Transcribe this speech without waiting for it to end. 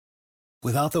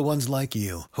Without the ones like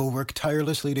you, who work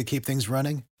tirelessly to keep things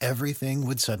running, everything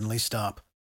would suddenly stop.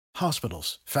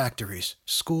 Hospitals, factories,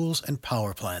 schools, and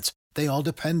power plants, they all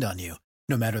depend on you.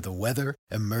 No matter the weather,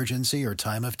 emergency, or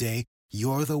time of day,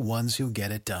 you're the ones who get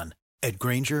it done. At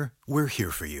Grainger, we're here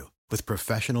for you with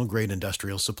professional-grade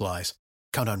industrial supplies.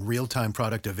 Count on real-time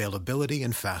product availability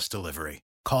and fast delivery.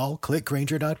 Call, click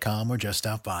Grainger.com, or just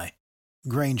stop by.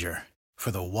 Grainger, for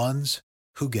the ones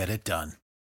who get it done.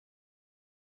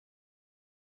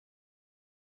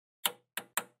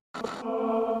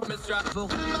 With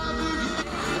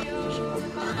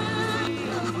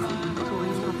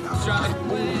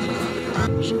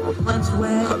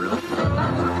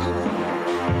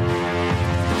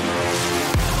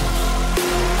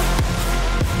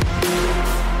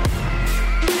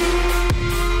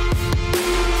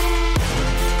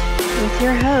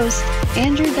your host,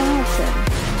 Andrew Donaldson.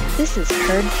 This is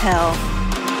Heard Tell.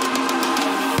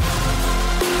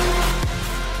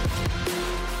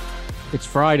 It's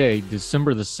Friday,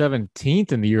 December the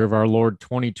 17th in the year of our Lord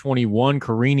 2021,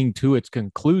 careening to its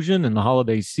conclusion in the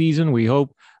holiday season. We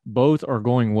hope both are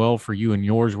going well for you and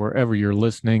yours wherever you're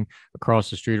listening across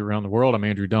the street around the world. I'm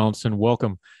Andrew Donaldson.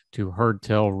 Welcome to Heard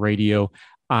Tell Radio.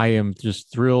 I am just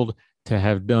thrilled to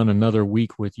have done another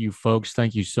week with you folks.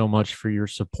 Thank you so much for your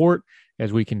support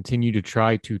as we continue to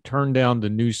try to turn down the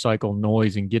news cycle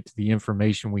noise and get to the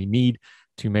information we need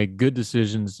to make good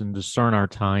decisions and discern our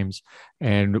times.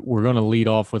 And we're going to lead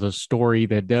off with a story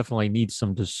that definitely needs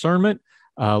some discernment.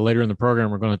 Later in the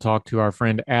program, we're going to talk to our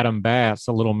friend Adam Bass,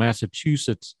 a little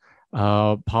Massachusetts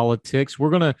politics. We're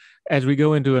going to, as we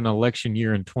go into an election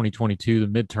year in 2022,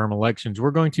 the midterm elections,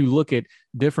 we're going to look at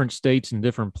different states and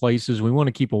different places. We want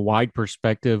to keep a wide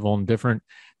perspective on different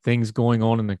things going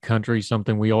on in the country,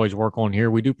 something we always work on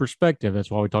here. We do perspective. That's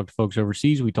why we talk to folks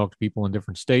overseas. We talk to people in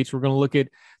different states. We're going to look at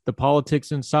the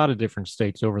politics inside of different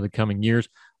states over the coming years,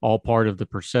 all part of the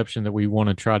perception that we want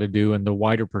to try to do and the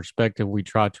wider perspective we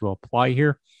try to apply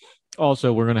here.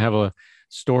 Also, we're going to have a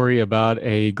story about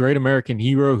a great American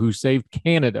hero who saved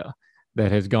Canada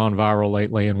that has gone viral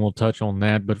lately, and we'll touch on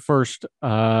that. But first,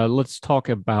 let's talk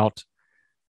about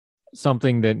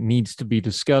something that needs to be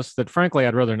discussed that, frankly,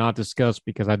 I'd rather not discuss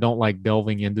because I don't like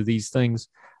delving into these things.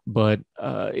 But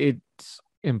it's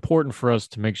important for us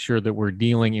to make sure that we're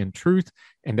dealing in truth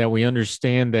and that we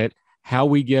understand that how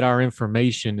we get our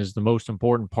information is the most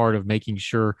important part of making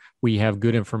sure we have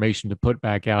good information to put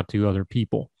back out to other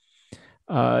people.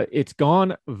 It's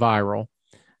gone viral,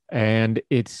 and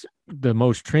it's the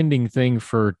most trending thing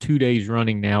for 2 days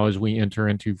running now as we enter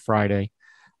into Friday.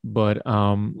 But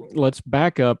let's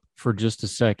back up for just a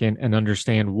second and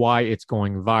understand why it's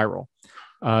going viral.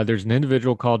 There's an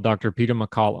individual called Dr. Peter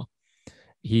McCullough.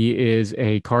 He is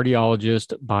a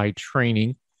cardiologist by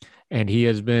training, and he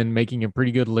has been making a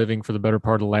pretty good living for the better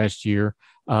part of last year,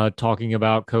 talking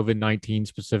about COVID-19,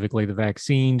 specifically the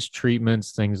vaccines,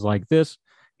 treatments, things like this.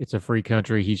 It's a free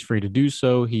country. He's free to do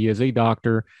so. He is a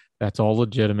doctor. That's all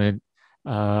legitimate.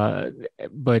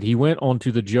 But he went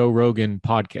onto the Joe Rogan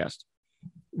podcast.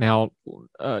 Now,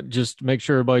 just make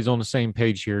sure everybody's on the same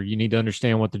page here. You need to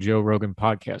understand what the Joe Rogan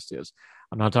podcast is.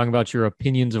 I'm not talking about your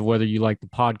opinions of whether you like the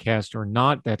podcast or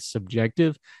not. That's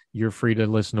subjective. You're free to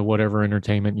listen to whatever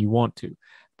entertainment you want to.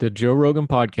 The Joe Rogan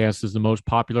podcast is the most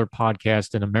popular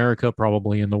podcast in America,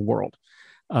 probably in the world.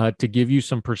 To give you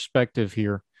some perspective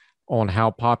here on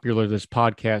how popular this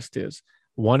podcast is,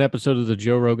 one episode of the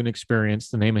Joe Rogan Experience,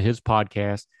 the name of his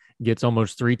podcast, gets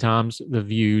almost 3 times the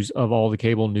views of all the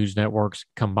cable news networks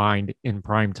combined in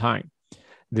prime time.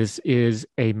 This is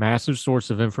a massive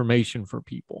source of information for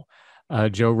people.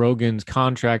 Joe Rogan's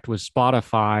contract with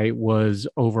Spotify was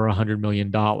over $100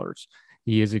 million.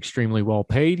 He is extremely well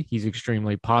paid. He's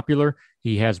extremely popular.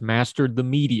 He has mastered the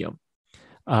medium.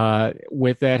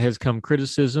 With that has come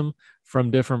criticism from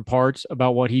different parts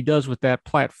about what he does with that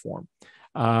platform.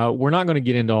 We're not going to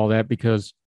get into all that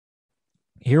because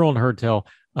here on Heard Tell,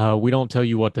 we don't tell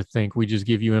you what to think. We just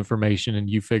give you information and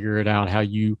you figure it out how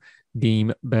you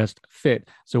deem best fit.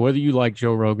 So whether you like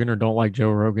Joe Rogan or don't like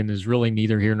Joe Rogan is really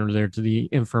neither here nor there to the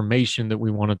information that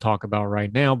we want to talk about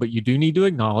right now. But you do need to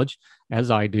acknowledge, as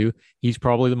I do, he's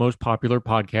probably the most popular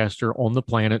podcaster on the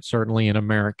planet, certainly in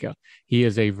America. He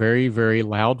is a very, very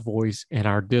loud voice in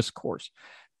our discourse.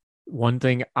 One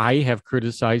thing I have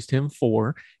criticized him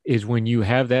for is when you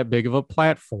have that big of a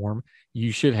platform,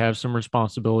 you should have some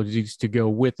responsibilities to go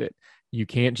with it. You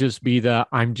can't just be the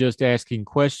I'm just asking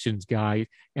questions guy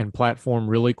and platform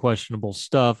really questionable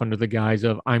stuff under the guise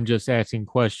of I'm just asking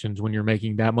questions when you're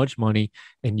making that much money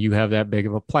and you have that big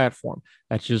of a platform.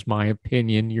 That's just my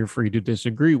opinion. You're free to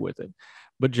disagree with it.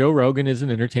 But Joe Rogan is an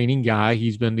entertaining guy.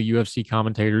 He's been the UFC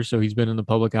commentator, so he's been in the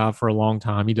public eye for a long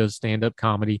time. He does stand-up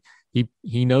comedy.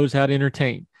 He knows how to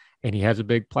entertain, and he has a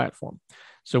big platform.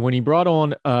 So when he brought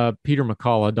on Peter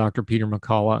McCullough, Dr. Peter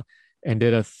McCullough, and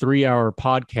did a 3-hour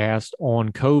podcast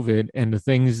on COVID, and the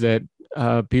things that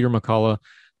Peter McCullough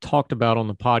talked about on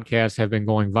the podcast have been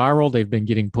going viral. They've been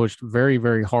getting pushed very,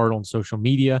 very hard on social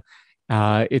media.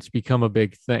 It's become a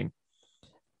big thing.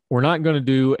 We're not going to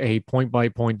do a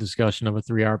point-by-point discussion of a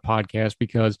 3-hour podcast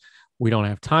because we don't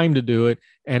have time to do it,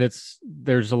 and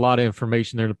there's a lot of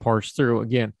information there to parse through.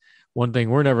 Again, one thing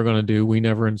we're never going to do, we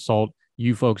never insult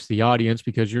you folks, the audience,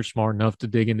 because you're smart enough to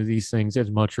dig into these things as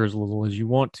much or as little as you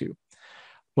want to.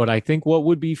 But I think what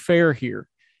would be fair here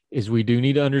is we do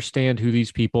need to understand who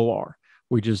these people are.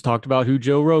 We just talked about who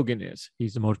Joe Rogan is.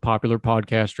 He's the most popular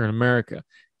podcaster in America.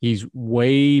 He's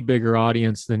way bigger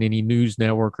audience than any news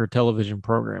network or television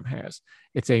program has.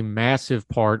 It's a massive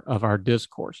part of our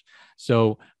discourse.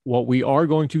 So what we are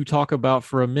going to talk about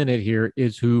for a minute here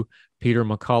is who Peter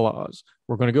McCullough is.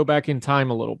 We're going to go back in time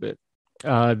a little bit.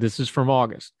 This is from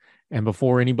August. And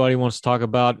before anybody wants to talk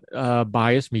about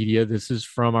biased media, this is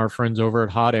from our friends over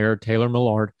at Hot Air, Taylor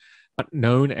Millard,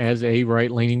 known as a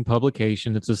right-leaning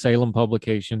publication. It's a Salem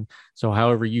publication. So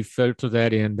however you filter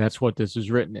that in, that's what this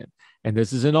is written in. And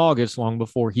this is in August, long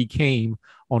before he came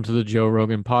onto the Joe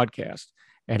Rogan podcast.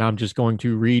 And I'm just going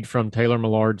to read from Taylor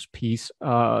Millard's piece,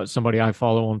 somebody I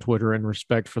follow on Twitter and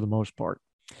respect for the most part.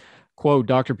 Quote,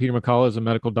 Dr. Peter McCullough is a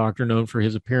medical doctor known for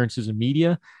his appearances in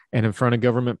media and in front of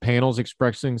government panels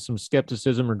expressing some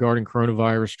skepticism regarding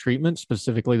coronavirus treatment,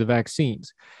 specifically the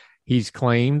vaccines. He's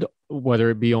claimed,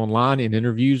 whether it be online in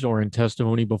interviews or in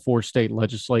testimony before state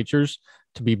legislatures,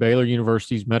 to be Baylor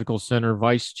University's Medical Center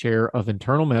Vice Chair of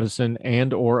Internal Medicine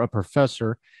and or a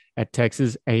professor at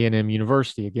Texas A&M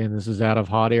University. Again, this is out of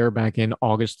Hot Air back in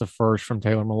August the 1st from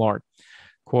Taylor Millard.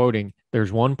 Quoting,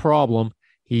 there's one problem.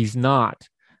 He's not.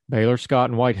 Baylor Scott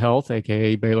and White Health,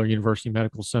 a.k.a. Baylor University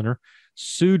Medical Center,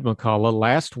 sued McCullough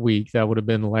last week, that would have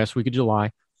been the last week of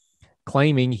July,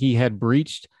 claiming he had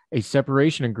breached a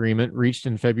separation agreement reached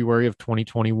in February of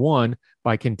 2021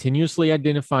 by continuously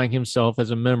identifying himself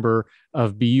as a member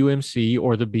of BUMC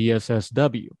or the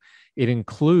BSSW. It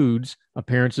includes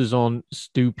appearances on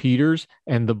Stu Peters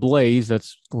and The Blaze,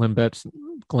 that's Glenn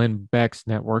Beck's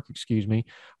network,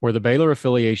 where the Baylor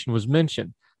affiliation was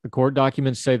mentioned. The court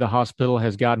documents say the hospital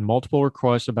has gotten multiple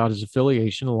requests about his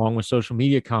affiliation, along with social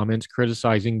media comments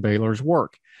criticizing Baylor's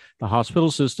work. The hospital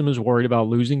system is worried about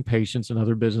losing patients and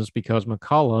other business because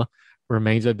McCullough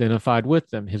remains identified with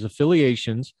them. His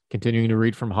affiliations, continuing to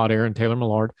read from Hot Air and Taylor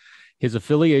Millard, his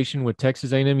affiliation with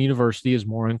Texas A&M University is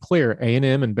more unclear.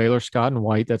 A&M and Baylor Scott and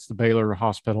White, that's the Baylor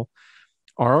Hospital,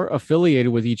 are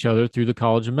affiliated with each other through the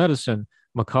College of Medicine.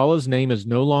 McCullough's name is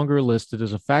no longer listed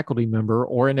as a faculty member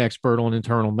or an expert on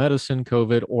internal medicine,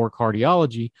 COVID, or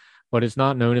cardiology, but it's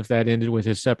not known if that ended with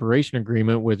his separation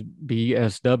agreement with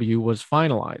BSW was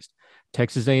finalized.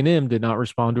 Texas A&M did not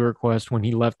respond to a request when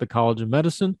he left the College of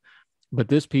Medicine, but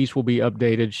this piece will be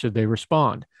updated should they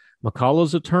respond.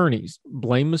 McCullough's attorneys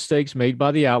blame mistakes made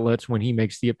by the outlets when he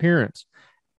makes the appearance.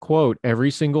 Quote,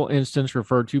 every single instance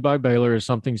referred to by Baylor is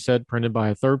something said printed by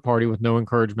a third party with no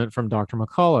encouragement from Dr.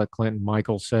 McCullough, Clinton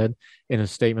Michael said in a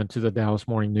statement to the Dallas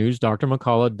Morning News. Dr.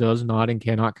 McCullough does not and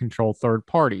cannot control third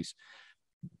parties.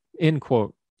 End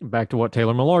quote. Back to what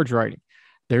Taylor Millard's writing.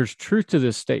 There's truth to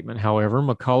this statement. However,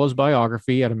 McCullough's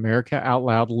biography at America Out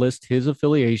Loud lists his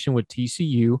affiliation with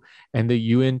TCU and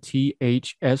the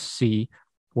UNTHSC,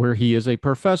 where he is a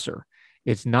professor.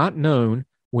 It's not known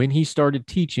when he started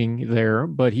teaching there,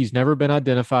 but he's never been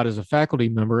identified as a faculty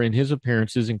member in his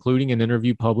appearances, including an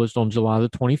interview published on July the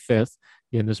 25th.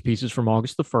 Again, this piece is from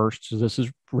August the 1st, so this is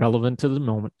relevant to the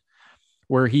moment,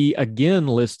 where he again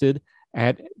listed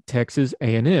at Texas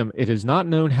A&M. It is not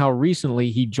known how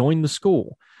recently he joined the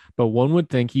school, but one would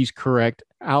think he's correct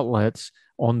outlets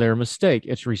on their mistake.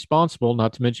 It's responsible,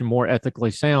 not to mention more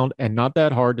ethically sound, and not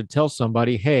that hard to tell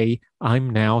somebody, hey, I'm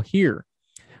now here.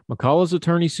 McCullough's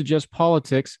attorney suggests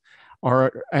politics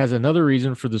are as another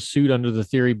reason for the suit under the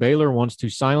theory Baylor wants to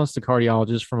silence the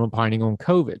cardiologist from opining on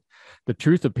COVID. The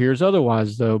truth appears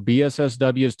otherwise, though.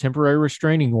 BSSW's temporary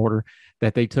restraining order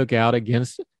that they took out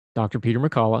against Dr. Peter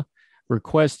McCullough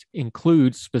request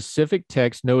includes specific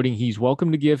text noting he's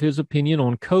welcome to give his opinion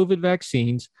on COVID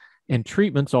vaccines and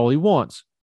treatments all he wants.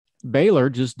 Baylor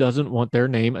just doesn't want their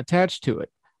name attached to it.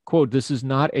 Quote, this is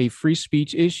not a free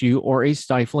speech issue or a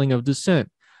stifling of dissent.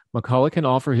 McCullough can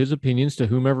offer his opinions to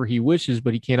whomever he wishes,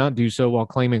 but he cannot do so while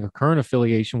claiming a current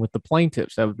affiliation with the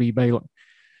plaintiffs. That would be Baylor.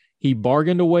 He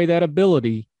bargained away that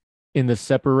ability in the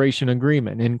separation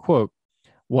agreement, end quote.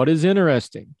 What is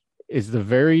interesting is the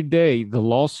very day the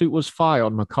lawsuit was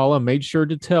filed, McCullough made sure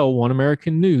to tell One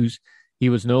American News he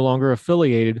was no longer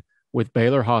affiliated with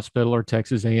Baylor Hospital or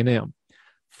Texas A&M.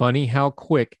 Funny how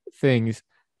quick things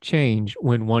change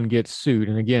when one gets sued.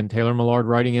 And again, Taylor Millard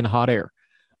writing in Hot Air.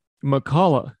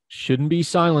 McCullough shouldn't be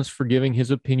silenced for giving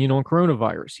his opinion on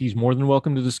coronavirus. He's more than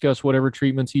welcome to discuss whatever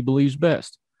treatments he believes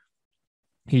best.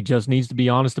 He just needs to be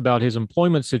honest about his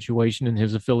employment situation and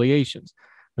his affiliations.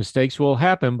 Mistakes will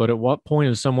happen, but at what point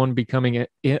is someone becoming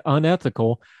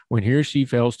unethical when he or she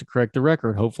fails to correct the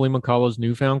record? Hopefully, McCullough's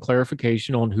newfound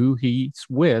clarification on who he's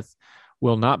with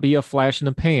will not be a flash in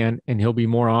the pan, and he'll be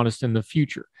more honest in the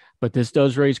future. But this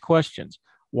does raise questions.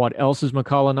 What else is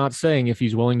McCullough not saying if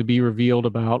he's willing to be revealed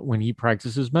about when he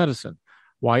practices medicine?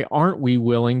 Why aren't we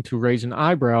willing to raise an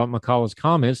eyebrow at McCullough's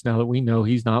comments now that we know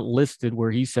he's not listed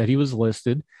where he said he was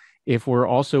listed? If we're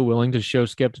also willing to show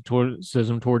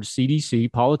skepticism towards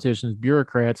CDC, politicians,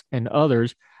 bureaucrats, and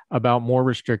others about more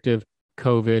restrictive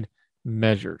COVID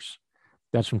measures.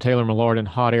 That's from Taylor Millard in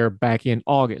Hot Air back in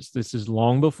August. This is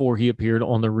long before he appeared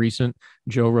on the recent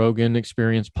Joe Rogan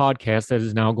Experience podcast that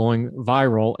is now going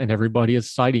viral, and everybody is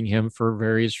citing him for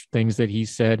various things that he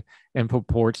said and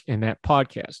purports in that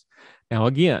podcast. Now,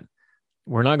 again,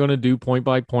 we're not going to do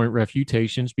point-by-point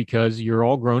refutations because you're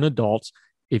all grown adults.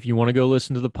 If you want to go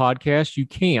listen to the podcast, you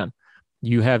can.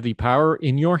 You have the power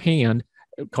in your hand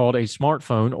called a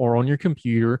smartphone or on your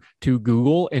computer to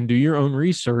Google and do your own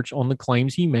research on the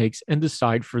claims he makes and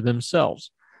decide for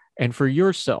themselves. And for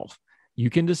yourself, you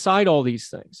can decide all these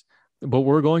things. But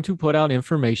we're going to put out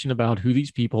information about who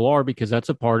these people are because that's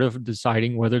a part of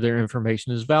deciding whether their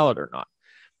information is valid or not.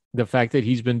 The fact that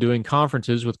he's been doing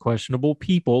conferences with questionable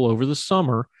people over the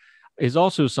summer is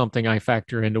also something I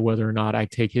factor into whether or not I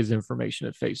take his information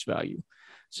at face value.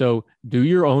 So do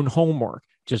your own homework.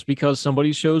 Just because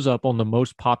somebody shows up on the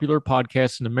most popular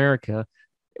podcast in America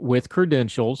with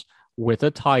credentials, with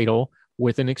a title,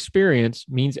 with an experience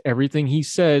means everything he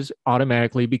says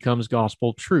automatically becomes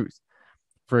gospel truth.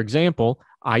 For example,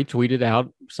 I tweeted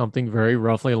out something very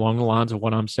roughly along the lines of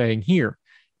what I'm saying here,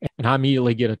 and I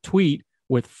immediately get a tweet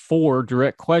with 4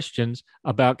 direct questions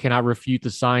about can I refute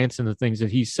the science and the things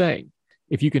that he's saying.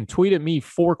 If you can tweet at me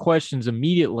 4 questions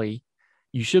immediately,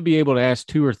 you should be able to ask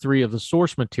 2 or 3 of the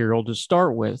source material to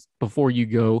start with before you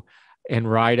go and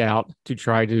write out to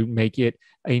try to make it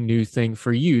a new thing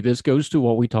for you. This goes to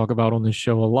what we talk about on this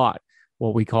show a lot,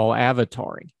 what we call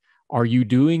avataring. Are you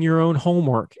doing your own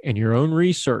homework and your own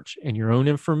research and your own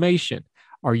information?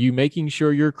 Are you making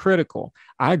sure you're critical?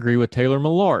 I agree with Taylor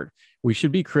Millard. We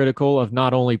should be critical of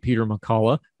not only Peter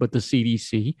McCullough, but the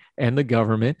CDC and the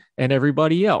government and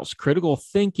everybody else. Critical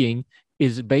thinking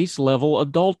is base level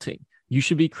adulting. You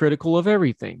should be critical of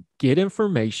everything. Get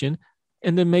information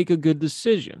and then make a good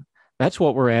decision. That's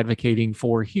what we're advocating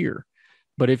for here.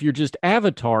 But if you're just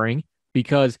avataring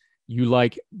because you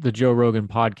like the Joe Rogan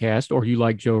podcast, or you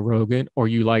like Joe Rogan, or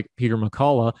you like Peter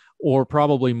McCullough, or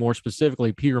probably more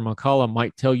specifically, Peter McCullough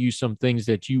might tell you some things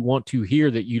that you want to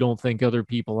hear that you don't think other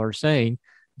people are saying,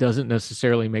 doesn't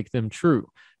necessarily make them true.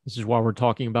 This is why we're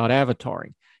talking about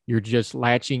avataring. You're just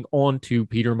latching onto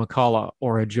Peter McCullough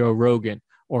or a Joe Rogan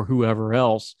or whoever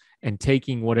else and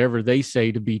taking whatever they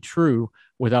say to be true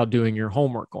without doing your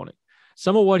homework on it.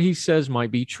 Some of what he says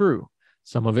might be true.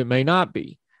 Some of it may not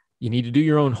be. You need to do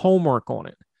your own homework on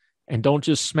it. And don't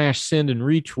just smash send and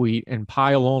retweet and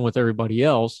pile on with everybody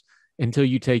else until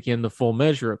you take in the full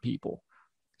measure of people.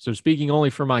 So speaking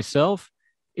only for myself,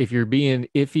 if you're being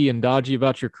iffy and dodgy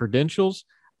about your credentials,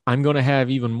 I'm going to have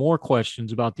even more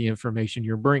questions about the information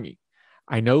you're bringing.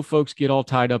 I know folks get all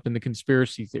tied up in the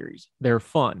conspiracy theories. They're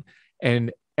fun.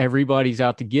 And everybody's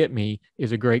out to get me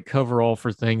is a great coverall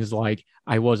for things like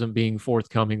I wasn't being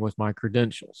forthcoming with my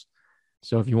credentials.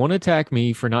 So if you want to attack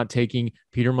me for not taking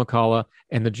Peter McCullough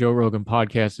and the Joe Rogan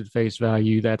podcast at face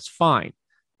value, that's fine.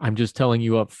 I'm just telling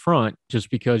you up front, just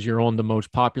because you're on the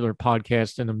most popular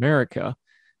podcast in America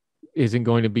isn't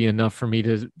going to be enough for me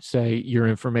to say your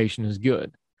information is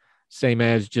good. Same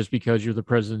as just because you're the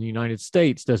president of the United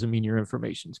States doesn't mean your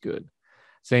information's good.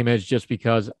 Same as just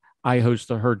because I host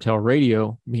the Herd Tell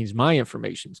Radio means my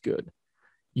information's good.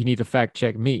 You need to fact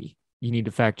check me. You need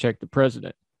to fact check the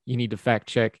president. You need to fact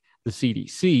check the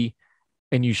CDC,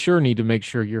 and you sure need to make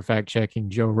sure you're fact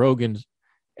checking Joe Rogan's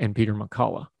and Peter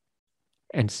McCullough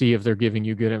and see if they're giving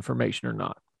you good information or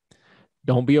not.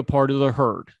 Don't be a part of the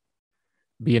herd.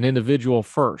 Be an individual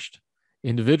first.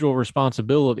 Individual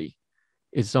responsibility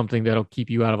is something that'll keep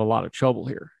you out of a lot of trouble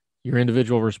here. Your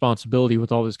individual responsibility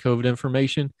with all this COVID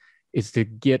information is to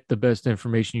get the best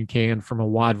information you can from a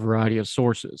wide variety of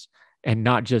sources and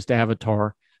not just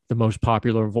avatar the most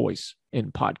popular voice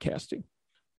in podcasting.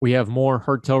 We have more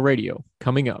Heard Tell Radio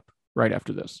coming up right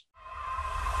after this.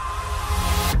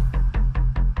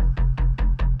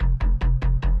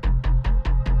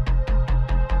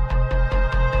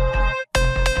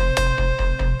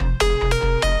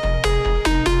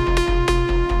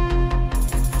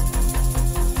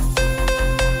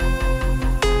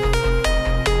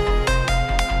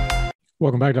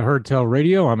 Welcome back to Heard Tell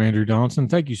Radio. I'm Andrew Donaldson.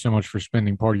 Thank you so much for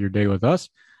spending part of your day with us.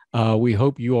 We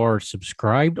hope you are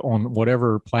subscribed on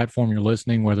whatever platform you're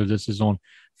listening, whether this is on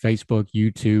Facebook,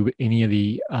 YouTube, any of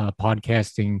the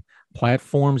podcasting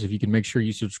platforms. If you can make sure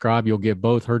you subscribe, you'll get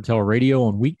both Heard Tell Radio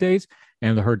on weekdays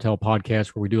and the Heard Tell podcast,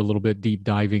 where we do a little bit deep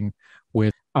diving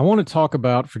with. I want to talk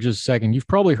about for just a second. You've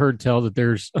probably heard tell that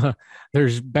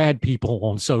there's bad people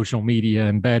on social media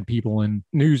and bad people in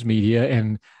news media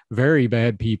and very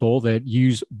bad people that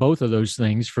use both of those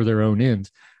things for their own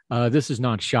ends. This is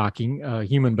not shocking.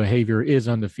 Human behavior is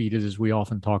undefeated, as we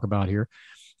often talk about here.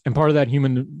 And part of that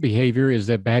human behavior is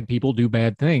that bad people do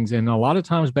bad things. And a lot of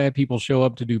times bad people show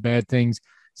up to do bad things,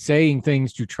 saying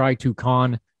things to try to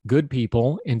con good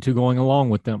people into going along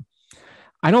with them.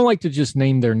 I don't like to just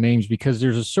name their names because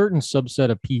there's a certain subset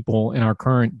of people in our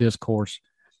current discourse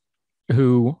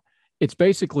who it's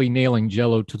basically nailing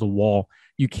Jello to the wall.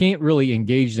 You can't really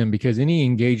engage them because any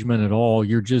engagement at all,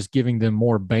 you're just giving them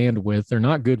more bandwidth. They're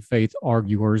not good faith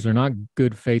arguers. They're not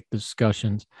good faith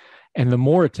discussions. And the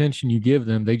more attention you give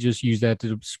them, they just use that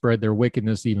to spread their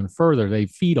wickedness even further. They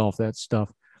feed off that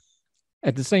stuff.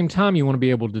 At the same time, you want to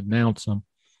be able to denounce them.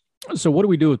 So what do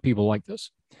we do with people like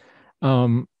this?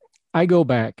 I go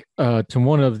back to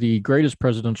one of the greatest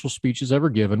presidential speeches ever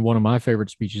given, one of my favorite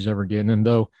speeches ever given. And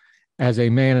though as a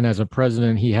man and as a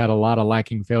president, he had a lot of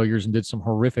lacking failures and did some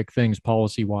horrific things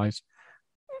policy-wise,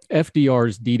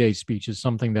 FDR's D-Day speech is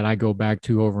something that I go back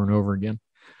to over and over again.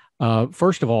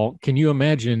 First of all, can you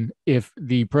imagine if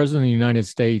the president of the United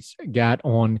States got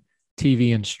on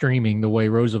TV and streaming the way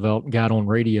Roosevelt got on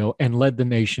radio and led the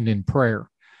nation in prayer?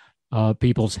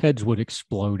 People's heads would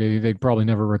explode. They'd probably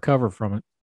never recover from it.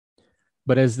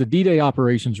 But as the D-Day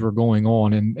operations were going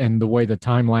on and the way the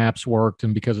time lapse worked,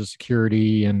 and because of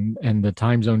security and the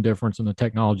time zone difference and the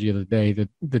technology of the day,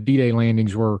 the D-Day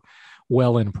landings were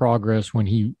well in progress when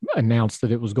he announced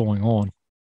that it was going on.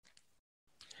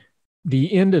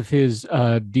 The end of his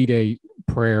D-Day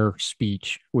prayer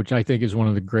speech, which I think is one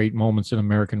of the great moments in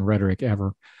American rhetoric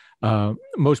ever.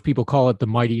 Most people call it the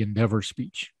Mighty Endeavor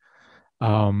speech.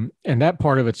 And that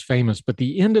part of it's famous, but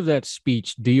the end of that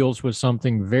speech deals with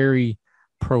something very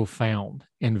profound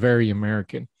and very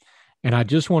American. And I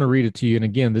just want to read it to you. And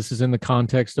again, this is in the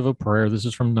context of a prayer. This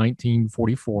is from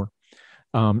 1944.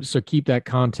 So keep that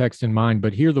context in mind,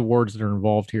 but hear the words that are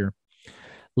involved here.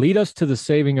 Lead us to the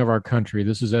saving of our country.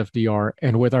 This is FDR.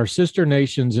 And with our sister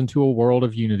nations into a world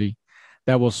of unity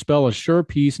that will spell a sure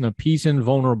peace and a peace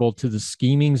invulnerable to the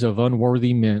schemings of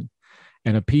unworthy men,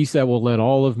 and a peace that will let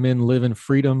all of men live in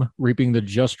freedom, reaping the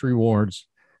just rewards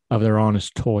of their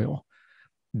honest toil.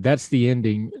 That's the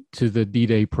ending to the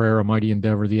D-Day prayer, A Mighty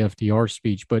Endeavor, the FDR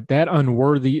speech. But that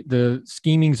the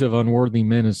schemings of unworthy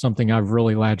men is something I've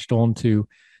really latched on to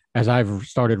as I've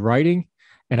started writing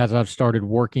and as I've started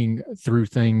working through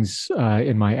things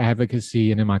in my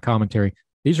advocacy and in my commentary.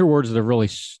 These are words that have really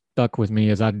stuck with me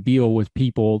as I deal with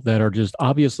people that are just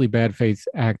obviously bad faith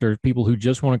actors, people who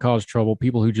just want to cause trouble,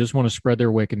 people who just want to spread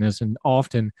their wickedness, and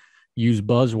often use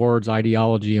buzzwords,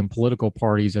 ideology, and political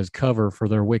parties as cover for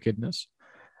their wickedness.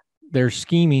 They're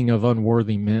scheming of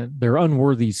unworthy men. They're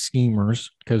unworthy schemers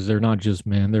because they're not just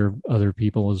men, they're other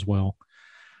people as well.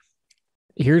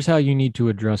 Here's how you need to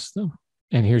address them,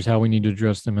 and here's how we need to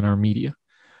address them in our media.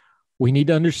 We need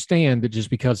to understand that just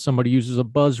because somebody uses a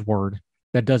buzzword,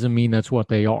 that doesn't mean that's what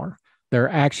they are. Their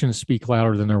actions speak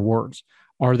louder than their words.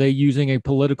 Are they using a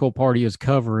political party as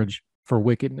coverage for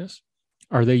wickedness?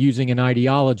 Are they using an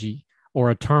ideology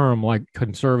or a term like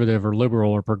conservative or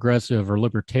liberal or progressive or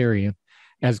libertarian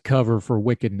as cover for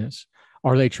wickedness?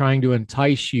 Are they trying to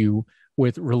entice you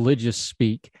with religious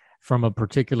speak from a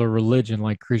particular religion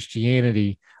like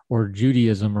Christianity or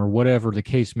Judaism or whatever the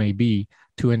case may be,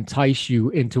 to entice you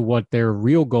into what their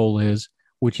real goal is,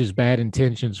 which is bad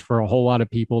intentions for a whole lot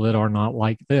of people that are not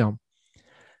like them?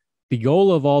 The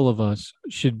goal of all of us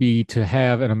should be to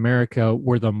have an America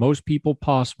where the most people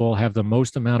possible have the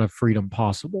most amount of freedom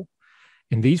possible.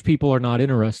 And these people are not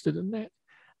interested in that.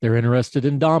 They're interested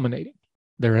in dominating.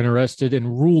 They're interested in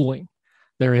ruling.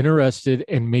 They're interested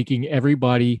in making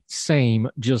everybody same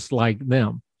just like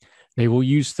them. They will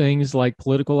use things like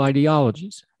political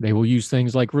ideologies. They will use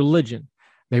things like religion.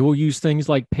 They will use things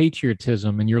like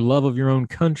patriotism and your love of your own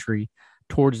country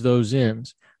towards those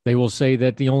ends. They will say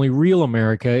that the only real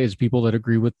America is people that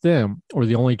agree with them, or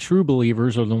the only true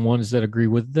believers are the ones that agree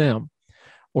with them,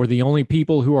 or the only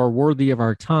people who are worthy of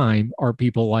our time are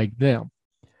people like them.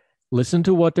 Listen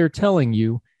to what they're telling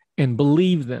you and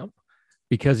believe them.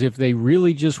 Because if they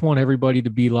really just want everybody to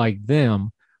be like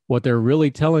them, what they're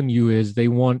really telling you is they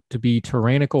want to be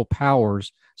tyrannical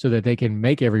powers so that they can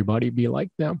make everybody be like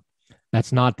them.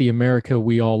 That's not the America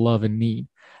we all love and need.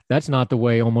 That's not the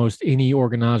way almost any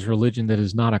organized religion that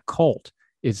is not a cult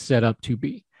is set up to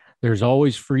be. There's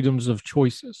always freedoms of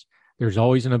choices. There's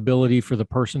always an ability for the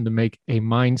person to make a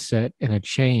mindset and a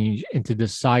change and to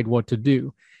decide what to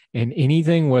do. And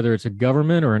anything, whether it's a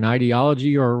government or an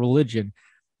ideology or a religion,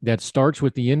 that starts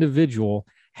with the individual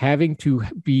having to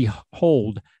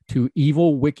behold to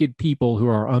evil, wicked people who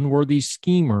are unworthy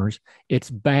schemers, it's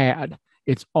bad.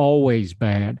 It's always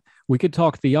bad. We could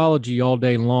talk theology all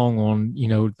day long on,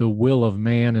 the will of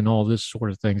man and all this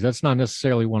sort of things. That's not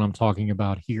necessarily what I'm talking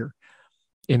about here.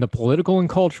 In the political and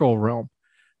cultural realm,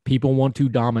 people want to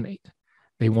dominate.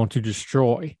 They want to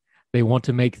destroy. They want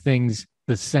to make things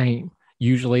the same,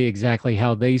 usually exactly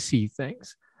how they see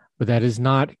things. But that is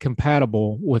not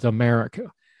compatible with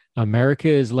America. America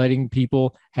is letting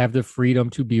people have the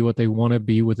freedom to be what they want to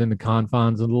be within the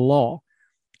confines of the law.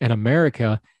 And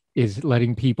America is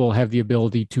letting people have the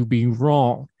ability to be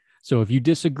wrong. So if you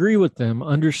disagree with them,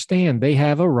 understand they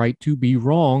have a right to be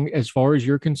wrong as far as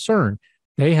you're concerned.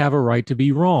 They have a right to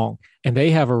be wrong, and they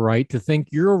have a right to think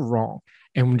you're wrong.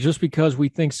 And just because we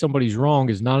think somebody's wrong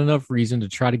is not enough reason to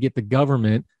try to get the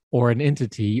government or an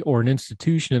entity or an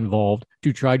institution involved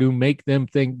to try to make them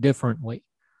think differently.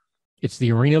 It's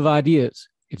the arena of ideas.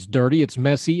 It's dirty, it's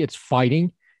messy, it's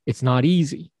fighting, it's not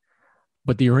easy.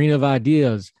 But the arena of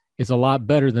ideas is a lot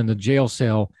better than the jail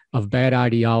cell of bad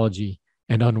ideology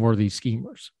and unworthy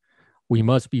schemers. We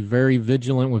must be very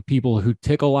vigilant with people who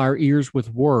tickle our ears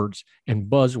with words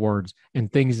and buzzwords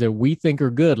and things that we think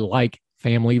are good, like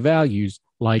family values,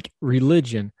 like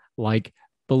religion, like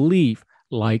belief,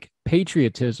 like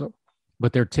patriotism.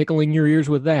 But they're tickling your ears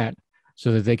with that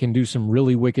so that they can do some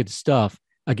really wicked stuff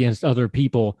against other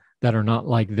people that are not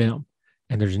like them.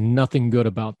 And there's nothing good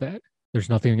about that. There's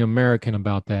nothing American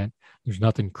about that. There's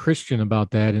nothing Christian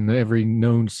about that in every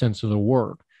known sense of the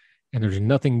word. And there's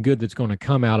nothing good that's going to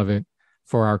come out of it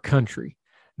for our country.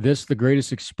 This, the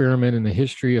greatest experiment in the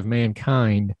history of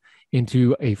mankind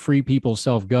into a free people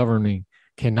self-governing,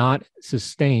 cannot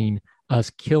sustain us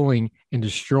killing and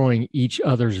destroying each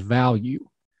other's value.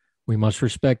 We must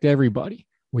respect everybody.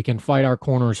 We can fight our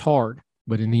corners hard,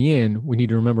 but in the end, we need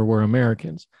to remember we're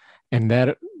Americans. And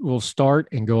that will start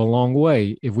and go a long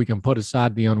way if we can put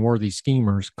aside the unworthy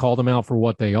schemers, call them out for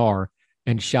what they are,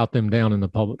 and shout them down in the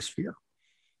public sphere.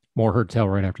 More Heard Tell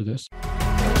right after this.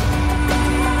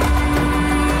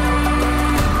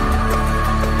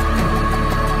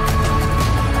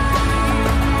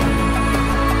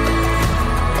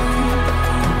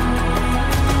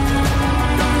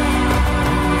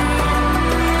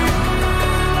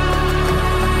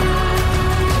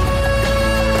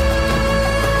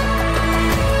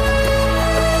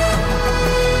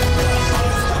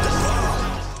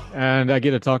 And I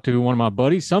get to talk to one of my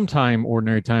buddies, sometime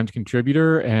Ordinary Times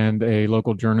contributor and a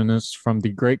local journalist from the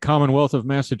great Commonwealth of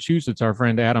Massachusetts, our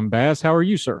friend Adam Bass. How are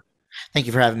you, sir? Thank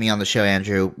you for having me on the show,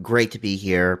 Andrew. Great to be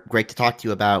here. Great to talk to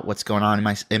you about what's going on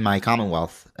in my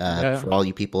Commonwealth for all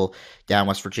you people down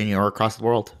West Virginia or across the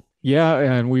world. Yeah,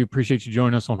 and we appreciate you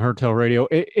joining us on Heard Tell Radio.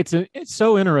 It's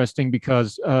so interesting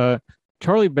because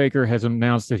Charlie Baker has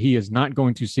announced that he is not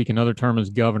going to seek another term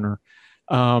as governor.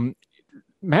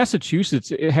 Massachusetts,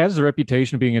 it has the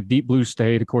reputation of being a deep blue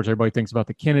state. Of course, everybody thinks about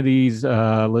the Kennedys.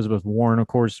 Elizabeth Warren, of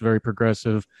course, very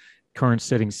progressive, current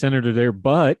sitting senator there.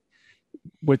 But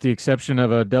with the exception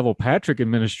of a Devil Patrick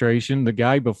administration, the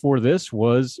guy before this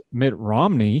was Mitt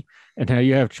Romney. And now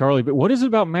you have Charlie. But what is it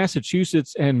about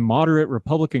Massachusetts and moderate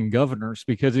Republican governors?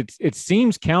 Because it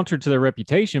seems counter to their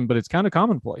reputation, but it's kind of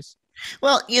commonplace.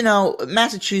 Well,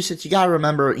 Massachusetts, you got to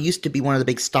remember, it used to be one of the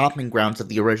big stomping grounds of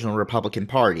the original Republican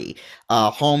Party,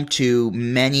 home to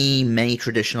many, many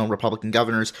traditional Republican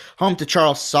governors, home to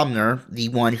Charles Sumner, the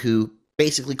one who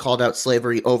basically called out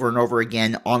slavery over and over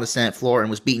again on the Senate floor and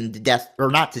was beaten to death,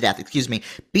 or not to death,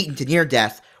 beaten to near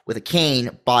death with a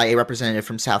cane by a representative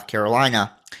from South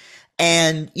Carolina.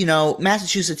 And,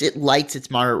 Massachusetts, it likes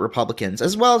its moderate Republicans,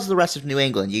 as well as the rest of New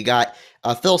England. You got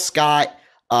Phil Scott,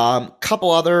 couple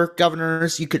other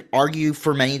governors. You could argue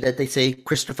for many that they say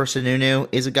Christopher Sununu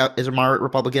is a moderate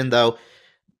Republican, though,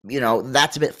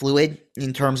 that's a bit fluid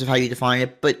in terms of how you define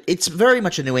it, but it's very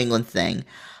much a New England thing.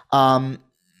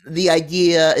 The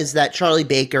idea is that Charlie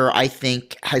Baker, I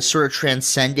think, has sort of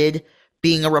transcended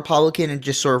being a Republican and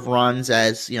just sort of runs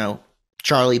as,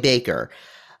 Charlie Baker.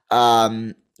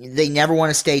 They never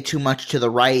want to stay too much to the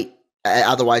right,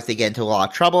 otherwise they get into a lot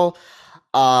of trouble.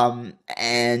 I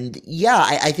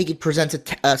think it presents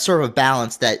a sort of a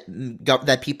balance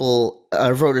that people,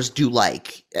 voters do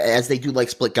like, as they do like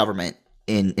split government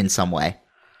in some way.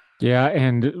 Yeah,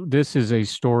 and this is a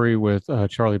story with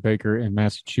Charlie Baker in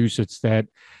Massachusetts that,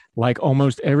 like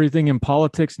almost everything in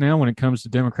politics now, when it comes to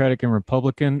Democratic and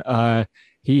Republican,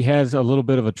 he has a little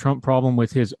bit of a Trump problem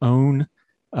with his own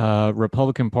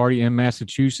Republican Party in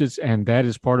Massachusetts, and that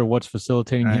is part of what's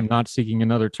facilitating him not seeking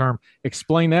another term.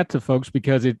 Explain that to folks,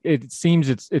 because it seems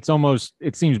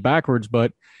it seems backwards,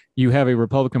 but you have a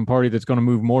Republican Party that's going to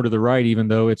move more to the right, even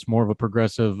though it's more of a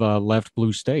progressive left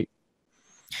blue state.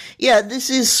 Yeah, this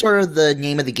is sort of the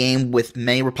name of the game with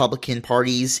many Republican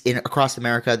parties across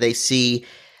America. They see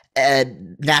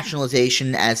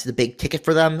nationalization as the big ticket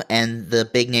for them, and the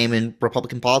big name in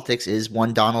Republican politics is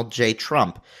one Donald J.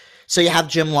 Trump. So you have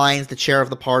Jim Lyons, the chair of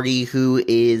the party, who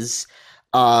is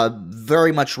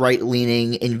very much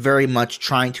right-leaning and very much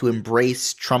trying to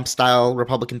embrace Trump-style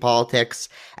Republican politics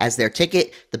as their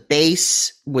ticket. The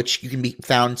base, which you can be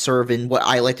found sort of in what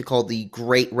I like to call the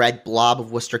Great Red Blob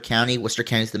of Worcester County. Worcester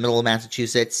County is the middle of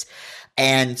Massachusetts,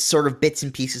 and sort of bits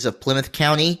and pieces of Plymouth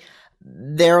County.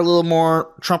 They're a little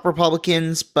more Trump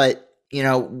Republicans, but,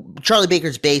 Charlie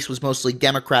Baker's base was mostly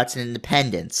Democrats and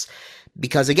independents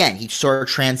because, again, he sort of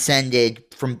transcended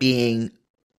from being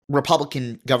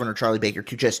Republican Governor Charlie Baker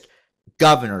to just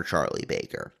Governor Charlie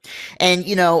Baker. And,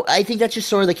 I think that's just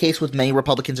sort of the case with many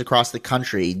Republicans across the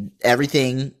country.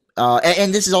 Everything,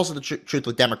 and this is also the truth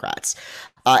with Democrats.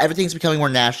 Everything's becoming more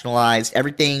nationalized.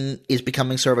 Everything is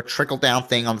becoming sort of a trickle-down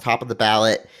thing on the top of the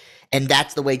ballot. And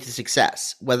that's the way to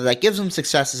success. Whether that gives them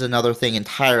success is another thing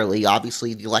entirely.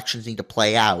 Obviously, the elections need to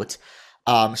play out.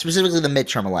 Specifically the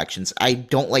midterm elections. I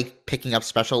don't like picking up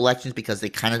special elections because they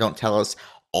kind of don't tell us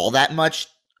all that much,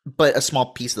 but a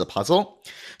small piece of the puzzle.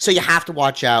 So you have to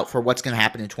watch out for what's going to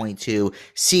happen in 22,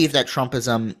 see if that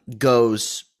Trumpism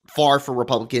goes far for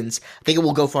Republicans. I think it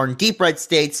will go far in deep red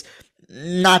states,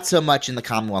 not so much in the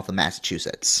Commonwealth of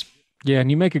Massachusetts. Yeah,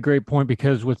 and you make a great point,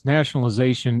 because with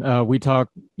nationalization, we talk,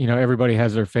 everybody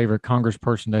has their favorite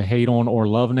congressperson to hate on or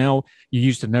love now. You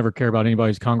used to never care about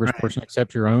anybody's congressperson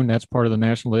except your own. That's part of the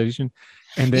nationalization.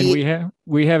 And then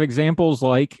we have examples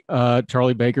like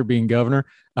Charlie Baker being governor.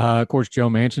 Of course, Joe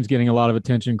Manchin's getting a lot of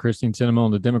attention. Christine Sinema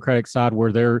on the Democratic side,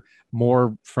 where they're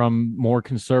more from more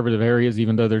conservative areas,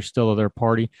 even though they're still of their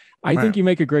party. I think you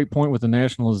make a great point with the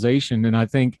nationalization. And I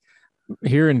think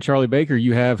here in Charlie Baker,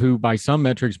 you have who by some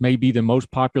metrics may be the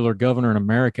most popular governor in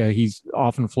America. He's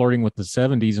often flirting with the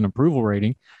 70s in approval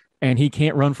rating, and he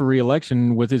can't run for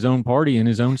re-election with his own party in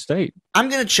his own state. I'm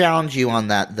going to challenge you on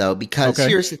that, though, because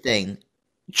here's the thing.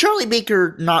 Charlie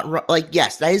Baker,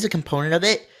 yes, that is a component of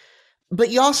it, but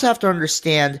you also have to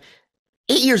understand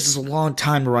 8 years is a long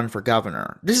time to run for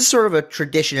governor. This is sort of a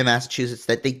tradition in Massachusetts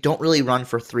that they don't really run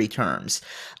for 3 terms.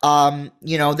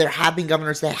 There have been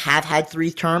governors that have had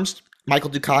 3 terms.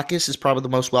 Michael Dukakis is probably the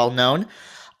most well-known,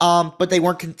 but they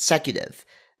weren't consecutive.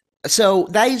 So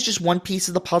that is just one piece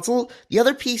of the puzzle. The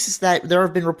other piece is that there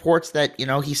have been reports that,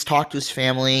 he's talked to his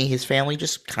family. His family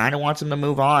just kind of wants him to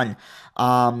move on.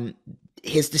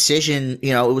 His decision,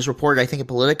 it was reported, I think, in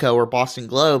Politico or Boston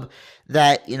Globe,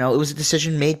 that, it was a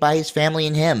decision made by his family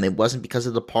and him. It wasn't because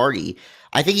of the party.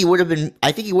 I think he would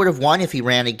have won if he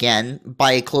ran again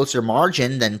by a closer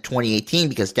margin than 2018,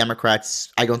 because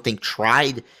Democrats, I don't think,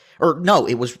 tried. Or no,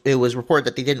 it was reported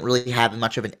that they didn't really have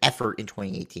much of an effort in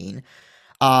 2018,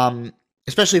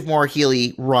 especially if Maura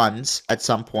Healey runs at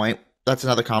some point. That's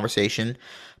another conversation.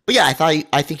 But yeah,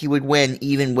 I think he would win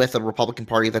even with a Republican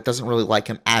Party that doesn't really like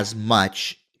him as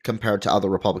much compared to other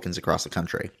Republicans across the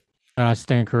country. I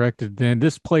stand corrected. Then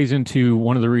this plays into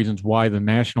one of the reasons why the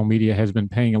national media has been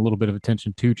paying a little bit of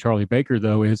attention to Charlie Baker,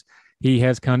 though, is he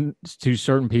has come to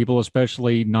certain people,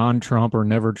 especially non-Trump or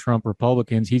never Trump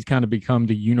Republicans. He's kind of become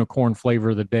the unicorn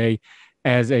flavor of the day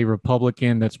as a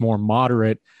Republican that's more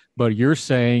moderate. But you're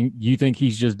saying you think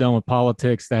he's just done with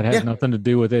politics, that has nothing to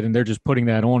do with it, and they're just putting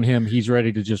that on him. He's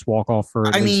ready to just walk off for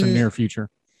at least the near future.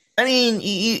 I mean,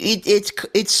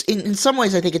 it's in some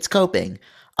ways, I think it's coping.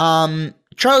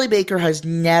 Charlie Baker has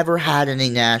never had any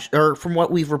national, or from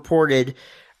what we've reported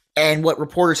and what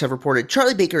reporters have reported,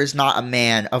 Charlie Baker is not a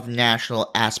man of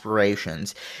national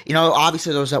aspirations.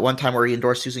 Obviously there was that one time where he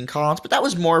endorsed Susan Collins, but that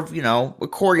was more of, a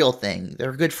cordial thing.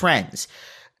 They're good friends.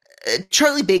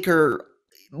 Charlie Baker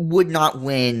would not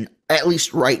win, at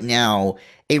least right now,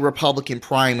 a Republican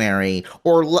primary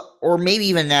or maybe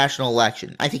even a national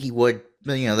election. I think he would.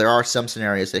 There are some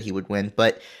scenarios that he would win,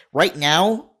 but right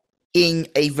now, in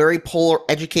a very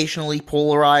educationally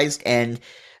polarized and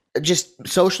just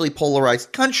socially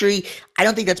polarized country, I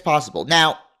don't think that's possible.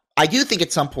 Now, I do think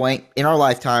at some point in our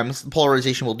lifetimes, the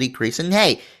polarization will decrease. And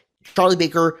hey, Charlie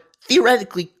Baker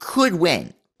theoretically could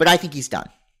win, but I think he's done.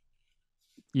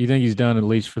 You think he's done at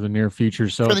least for the near future?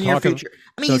 So for the near future.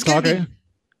 I mean, he's going to be.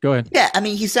 Go ahead. Yeah, I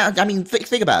mean,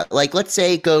 think about it. Like, let's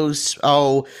say it goes,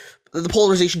 the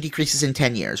polarization decreases in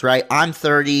 10 years, right? I'm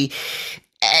 30,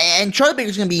 and Charlie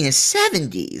Baker's going to be in his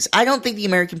 70s. I don't think the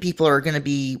American people are going to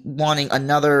be wanting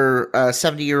another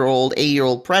 70-year-old,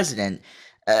 80-year-old president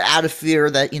out of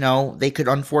fear that, they could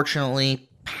unfortunately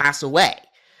pass away.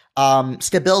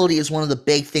 Stability is one of the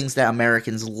big things that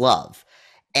Americans love.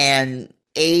 And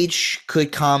age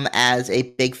could come as a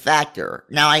big factor.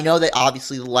 Now, I know that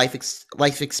obviously the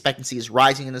life expectancy is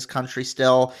rising in this country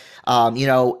still.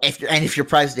 If you're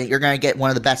president, you're going to get one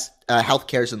of the best health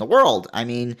cares in the world. I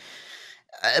mean,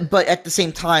 but at the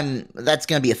same time, that's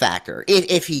going to be a factor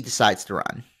if he decides to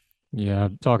run. Yeah,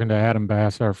 talking to Adam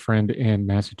Bass, our friend in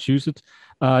Massachusetts.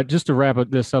 Just to wrap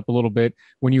this up a little bit,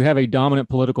 when you have a dominant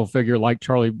political figure like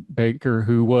Charlie Baker,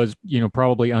 who was,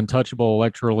 probably untouchable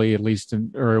electorally, at least,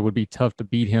 or it would be tough to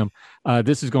beat him,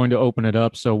 this is going to open it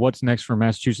up. So what's next for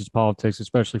Massachusetts politics,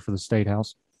 especially for the state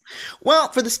house? Well,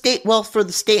 for the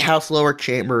state house lower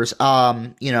chambers,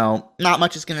 not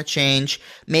much is going to change.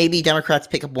 Maybe Democrats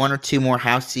pick up one or two more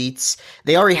House seats.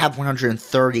 They already have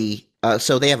 130,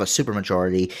 so they have a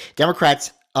supermajority.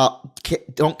 Democrats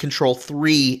don't control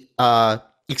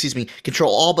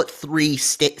control all but three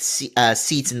seats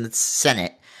in the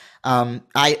Senate.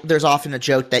 There's often a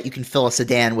joke that you can fill a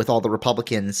sedan with all the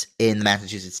Republicans in the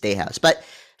Massachusetts State House. But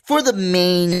for the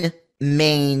main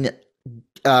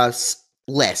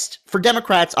list, for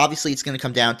Democrats, obviously it's going to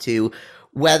come down to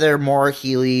whether Maura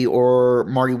Healey or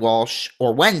Marty Walsh,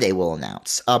 or when they will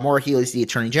announce. Maura Healey is the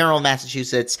Attorney General of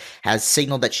Massachusetts, has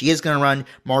signaled that she is going to run.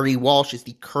 Marty Walsh is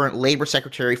the current Labor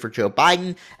Secretary for Joe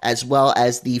Biden, as well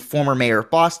as the former mayor of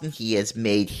Boston. He has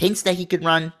made hints that he could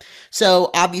run.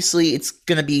 So obviously it's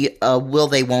going to be a will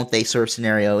they, won't they sort of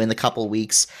scenario in the couple of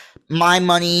weeks. My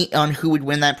money on who would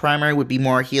win that primary would be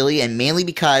Maura Healey, and mainly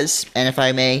because, and if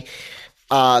I may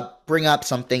bring up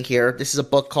something here. This is a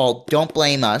book called Don't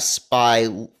Blame Us by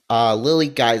Lily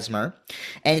Geismer,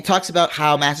 and it talks about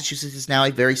how Massachusetts is now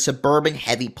a very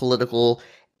suburban-heavy political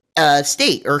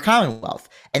state or commonwealth,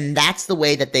 and that's the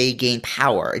way that they gain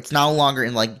power. It's no longer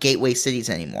in like gateway cities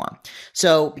anymore.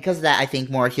 So because of that, I think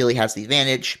Maura Healey has the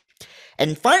advantage.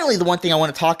 And finally, the one thing I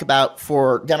want to talk about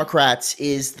for Democrats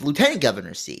is the lieutenant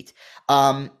governor's seat.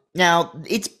 Now,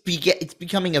 it's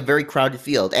becoming a very crowded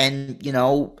field. And,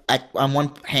 on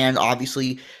one hand,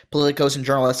 obviously, politicos and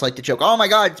journalists like to joke, oh my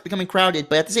God, it's becoming crowded.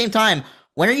 But at the same time,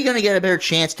 when are you going to get a better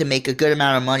chance to make a good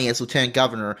amount of money as lieutenant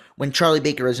governor when Charlie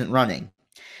Baker isn't running?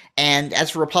 And as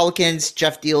for Republicans,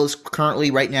 Jeff Deal is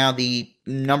currently right now the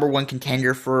number one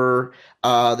contender for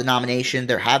the nomination.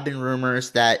 There have been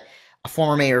rumors that a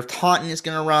former mayor of Taunton is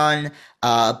going to run,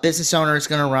 a business owner is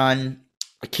going to run.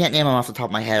 I can't name them off the top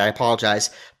of my head. I apologize.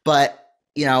 But,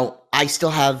 I still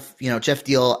have, Jeff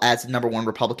Deal as the number one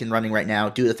Republican running right now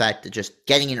due to the fact that just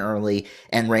getting in early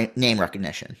and name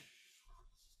recognition.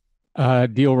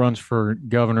 Deal runs for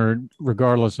governor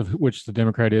regardless of which the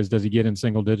Democrat is. Does he get in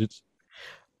single digits?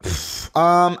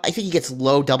 I think he gets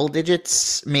low double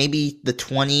digits, maybe the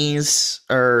 20s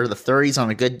or the 30s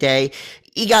on a good day.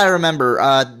 You got to remember,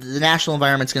 the national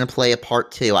environment's going to play a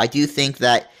part too. I do think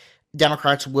that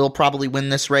Democrats will probably win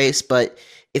this race, but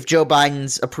if Joe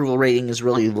Biden's approval rating is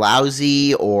really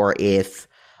lousy, or if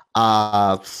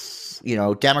Democrats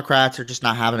are just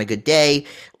not having a good day,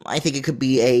 I think it could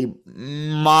be a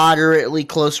moderately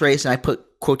close race, and I put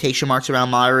quotation marks around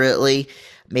moderately,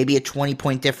 maybe a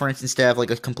 20-point difference instead of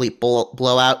like a complete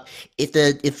blowout.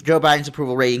 If Joe Biden's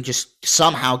approval rating just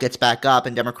somehow gets back up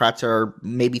and Democrats are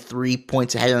maybe 3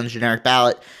 points ahead on the generic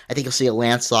ballot, I think you'll see a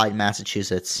landslide in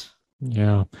Massachusetts.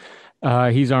 Yeah.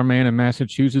 He's our man in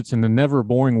Massachusetts in the never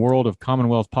boring world of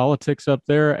Commonwealth politics up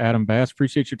there. Adam Bass,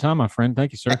 appreciate your time, my friend.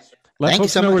 Thank you, sir. Let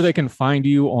folks know where they can find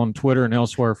you on Twitter and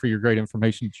elsewhere for your great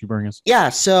information that you bring us. Yeah,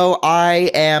 so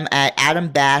I am at Adam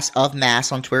Bass of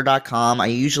Mass on Twitter.com. I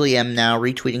usually am now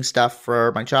retweeting stuff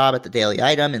for my job at the Daily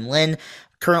Item in Lynn.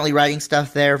 Currently writing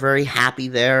stuff there. Very happy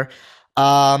there.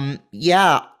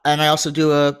 Yeah, and I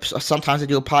also sometimes I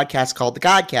do a podcast called The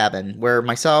God Cabin, where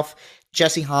myself,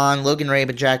 Jesse Hahn, Logan Rabe,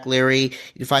 and Jack Leary. You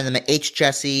can find them at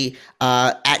HJesse,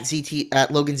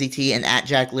 at Logan ZT, and at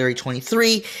Jack Leary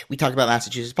 23. We talk about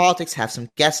Massachusetts politics, have some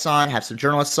guests on, have some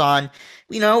journalists on.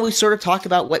 We sort of talk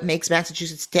about what makes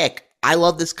Massachusetts tick. I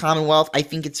love this Commonwealth. I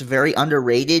think it's very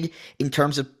underrated in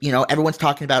terms of, everyone's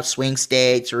talking about swing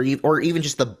states or even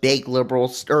just the big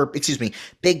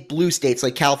big blue states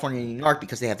like California and New York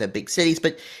because they have that big cities.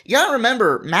 But you gotta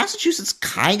remember, Massachusetts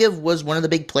kind of was one of the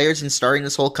big players in starting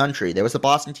this whole country. There was the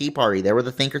Boston Tea Party. There were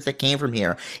the thinkers that came from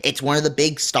here. It's one of the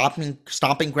big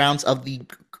stomping grounds of the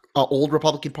old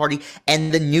Republican Party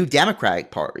and the new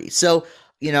Democratic Party. So,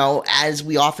 as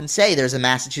we often say, there's a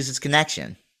Massachusetts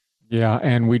connection. Yeah,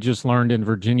 and we just learned in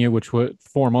Virginia, which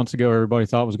 4 months ago everybody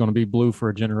thought was going to be blue for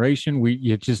a generation.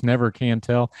 You just never can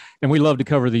tell. And we love to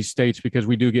cover these states because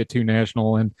we do get too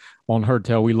national. And on Heard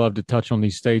Tell, we love to touch on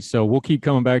these states. So we'll keep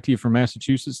coming back to you for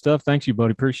Massachusetts stuff. Thanks you,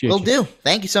 buddy. Appreciate you. Will do.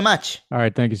 Thank you so much. All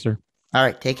right. Thank you, sir. All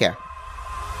right. Take care.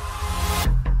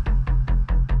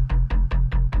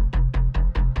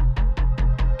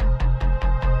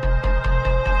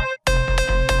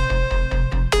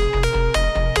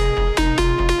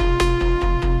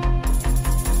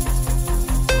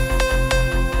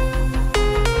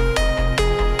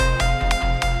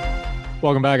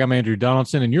 Welcome back. I'm Andrew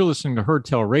Donaldson, and you're listening to Heard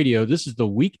Tell Radio. This is the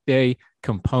weekday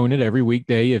component. Every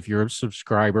weekday, if you're a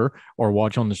subscriber or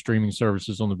watch on the streaming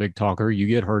services on the Big Talker, you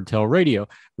get Heard Tell Radio.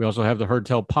 We also have the Heard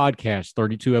Tell podcast,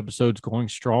 32 episodes going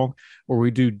strong, where we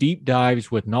do deep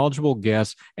dives with knowledgeable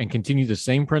guests and continue the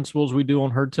same principles we do on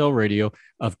Heard Tell Radio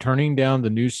of turning down the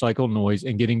news cycle noise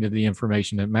and getting to the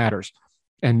information that matters.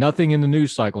 And nothing in the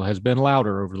news cycle has been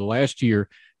louder over the last year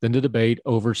than the debate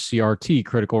over CRT,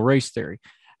 critical race theory.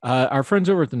 Our friends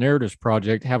over at the Narratives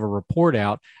Project have a report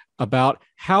out about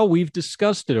how we've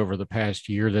discussed it over the past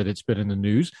year that it's been in the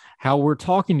news, how we're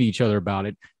talking to each other about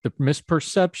it, the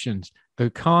misperceptions,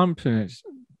 the confidence,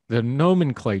 the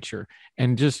nomenclature,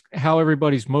 and just how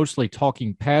everybody's mostly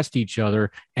talking past each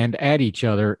other and at each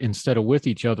other instead of with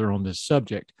each other on this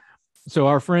subject. So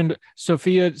our friend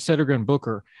Sophia Sedergren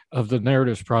Booker of the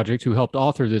Narratives Project, who helped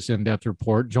author this in-depth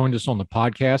report, joined us on the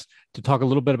podcast to talk a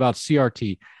little bit about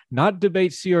CRT. Not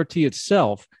debate CRT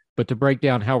itself, but to break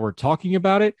down how we're talking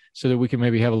about it so that we can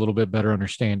maybe have a little bit better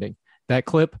understanding. That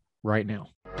clip right now.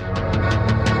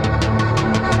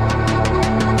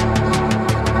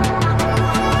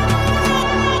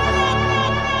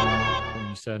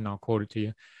 You said, and I'll quote it to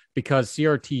you, because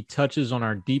CRT touches on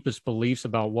our deepest beliefs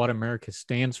about what America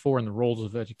stands for and the roles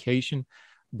of education.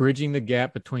 Bridging the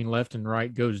gap between left and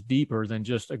right goes deeper than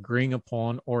just agreeing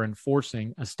upon or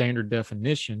enforcing a standard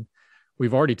definition.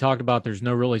 We've already talked about there's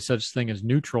no really such thing as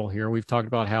neutral here. We've talked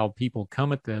about how people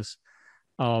come at this.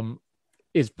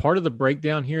 Is part of the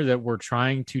breakdown here that we're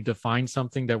trying to define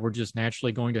something that we're just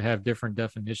naturally going to have different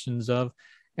definitions of,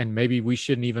 and maybe we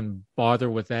shouldn't even bother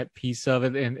with that piece of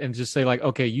it and just say like,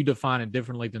 okay, you define it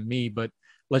differently than me, but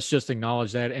let's just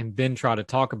acknowledge that and then try to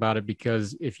talk about it.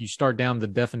 Because if you start down the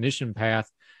definition path,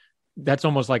 that's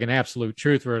almost like an absolute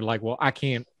truth where like, well, I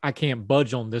can't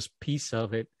budge on this piece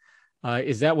of it.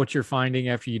 Is that what you're finding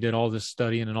after you did all this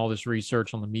studying and all this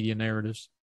research on the media narratives?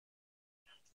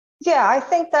 Yeah, I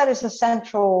think that is a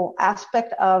central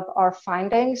aspect of our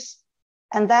findings.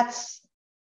 And that's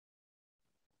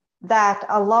that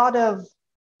a lot of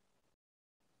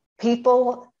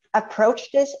people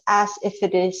approach this as if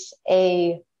it is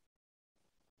a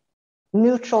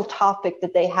neutral topic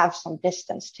that they have some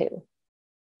distance to.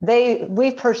 We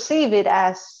perceive it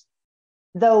as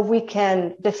though we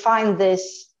can define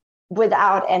this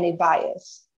without any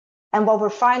bias. And what we're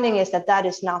finding is that that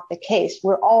is not the case.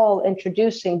 We're all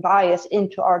introducing bias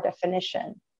into our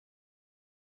definition.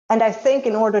 And I think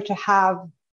in order to have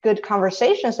good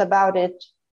conversations about it,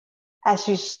 as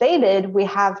you stated, we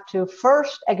have to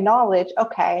first acknowledge,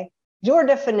 okay, your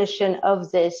definition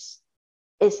of this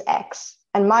is X,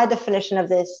 and my definition of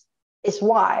this is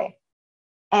Y.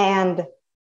 And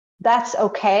that's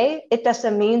okay. It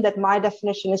doesn't mean that my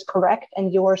definition is correct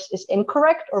and yours is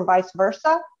incorrect or vice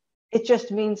versa. It just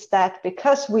means that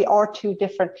because we are two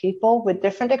different people with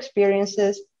different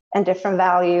experiences and different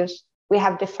values, we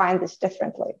have defined this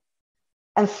differently.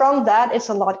 And from that, it's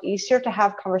a lot easier to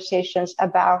have conversations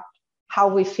about how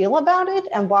we feel about it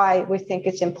and why we think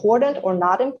it's important or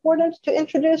not important to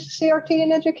introduce CRT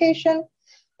in education,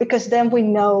 because then we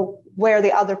know where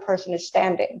the other person is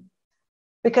standing.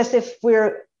 Because if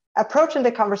we're approaching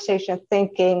the conversation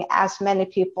thinking, as many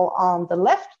people on the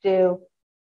left do,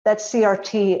 that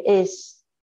CRT is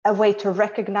a way to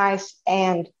recognize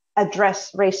and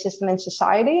address racism in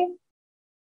society,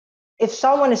 if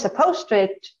someone is opposed to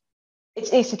it,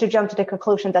 it's easy to jump to the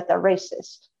conclusion that they're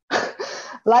racist.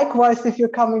 Likewise, if you're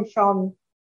coming from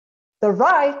the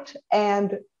right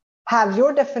and have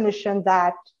your definition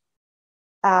that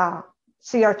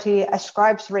CRT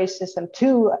ascribes racism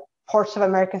to parts of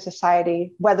American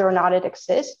society, whether or not it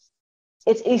exists,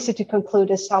 it's easy to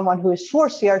conclude as someone who is for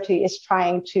CRT is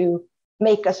trying to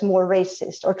make us more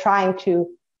racist or trying to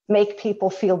make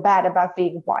people feel bad about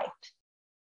being white.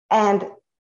 And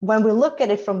when we look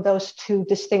at it from those two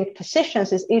distinct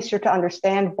positions, it's easier to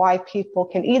understand why people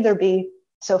can either be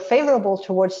so favorable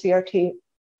towards CRT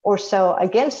or so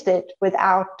against it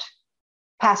without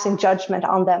passing judgment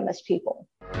on them as people.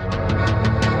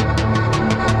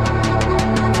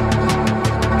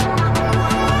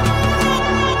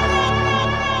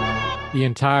 The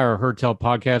entire Heard Tell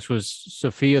podcast was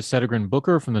Sophia Sedegren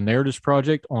Booker from the Narratives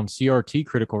Project on CRT,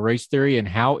 critical race theory, and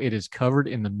how it is covered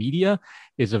in the media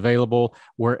is available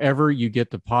wherever you get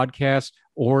the podcast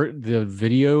or the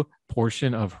video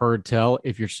portion of Heard Tell.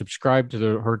 If you're subscribed to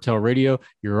the Heard Tell Radio,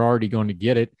 you're already going to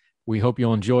get it. We hope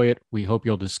you'll enjoy it. We hope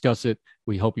you'll discuss it.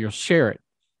 We hope you'll share it.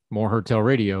 More Heard Tell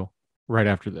Radio right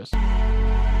after this.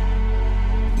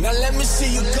 Now let me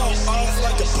see you go off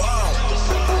like a bomb.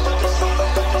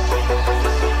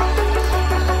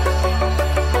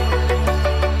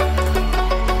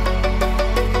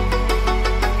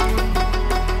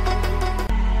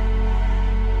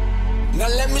 Now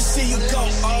let me see you go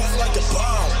off like a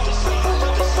bomb.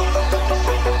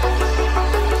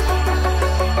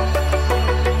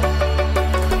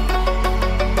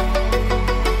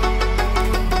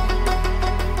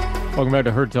 Welcome back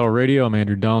to Heard Tell Radio. I'm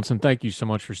Andrew Donaldson. Thank you so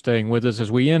much for staying with us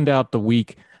as we end out the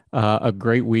week. A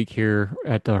great week here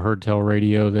at the Heard Tell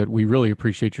Radio that we really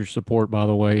appreciate your support, by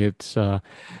the way. It's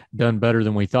done better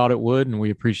than we thought it would, and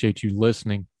we appreciate you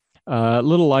listening. A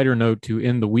little lighter note to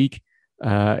end the week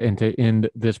and to end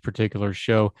this particular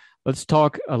show. Let's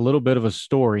talk a little bit of a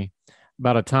story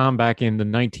about a time back in the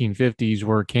 1950s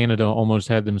where Canada almost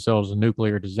had themselves a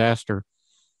nuclear disaster.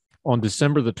 On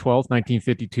December the 12th,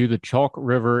 1952, the Chalk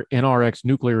River NRX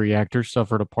nuclear reactor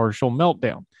suffered a partial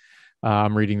meltdown.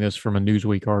 I'm reading this from a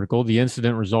Newsweek article. The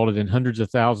incident resulted in hundreds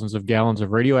of thousands of gallons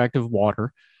of radioactive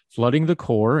water flooding the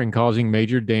core and causing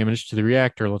major damage to the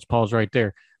reactor. Let's pause right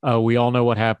there. We all know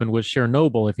what happened with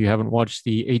Chernobyl. If you haven't watched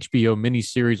the HBO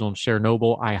miniseries on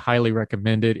Chernobyl, I highly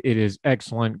recommend it. It is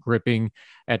excellent, gripping,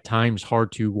 at times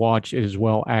hard to watch. It is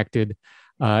well acted,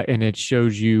 and it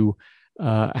shows you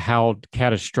how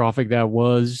catastrophic that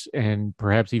was, and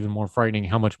perhaps even more frightening,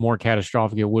 how much more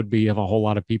catastrophic it would be if a whole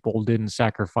lot of people didn't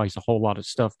sacrifice a whole lot of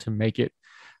stuff to make it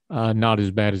not as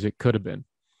bad as it could have been.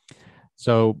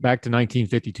 So back to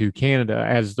 1952, Canada,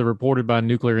 as reported by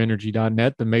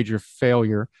nuclearenergy.net, the major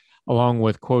failure, along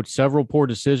with, quote, several poor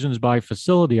decisions by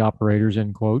facility operators,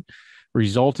 end quote,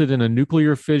 resulted in a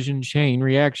nuclear fission chain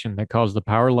reaction that caused the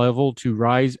power level to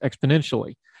rise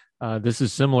exponentially. This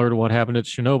is similar to what happened at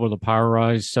Chernobyl. The power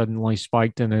rise suddenly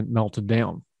spiked and it melted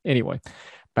down. Anyway,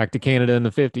 back to Canada in the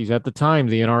 50s. At the time,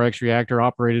 the NRX reactor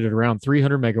operated at around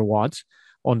 300 megawatts.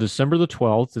 On December the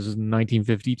 12th, this is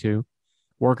 1952,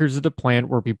 workers at the plant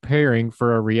were preparing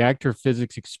for a reactor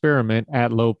physics experiment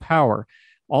at low power.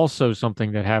 Also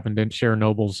something that happened in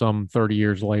Chernobyl some 30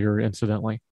 years later,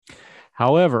 incidentally.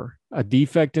 However, a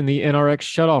defect in the NRX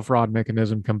shutoff rod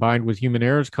mechanism combined with human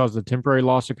errors caused a temporary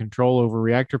loss of control over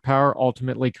reactor power,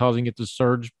 ultimately causing it to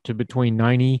surge to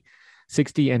between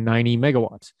 60 and 90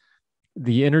 megawatts.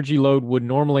 The energy load would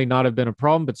normally not have been a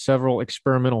problem, but several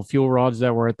experimental fuel rods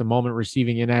that were at the moment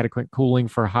receiving inadequate cooling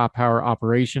for high power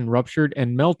operation ruptured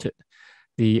and melted.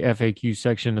 The FAQ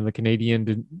section of the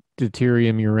Canadian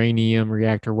Deuterium Uranium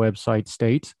Reactor website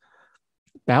states,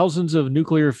 thousands of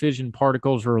nuclear fission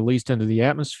particles were released into the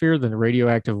atmosphere. Then the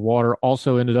radioactive water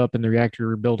also ended up in the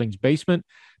reactor building's basement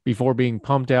before being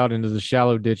pumped out into the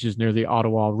shallow ditches near the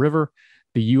Ottawa River.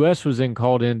 The U.S. was then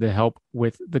called in to help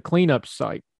with the cleanup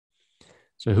site.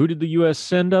 So who did the U.S.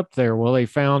 send up there? Well, they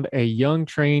found a young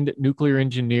trained nuclear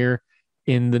engineer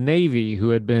in the Navy who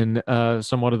had been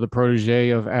somewhat of the protege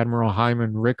of Admiral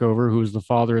Hyman Rickover, who was the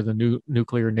father of the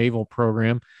nuclear naval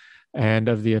program and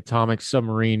of the atomic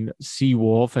submarine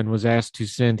Seawolf, and was asked to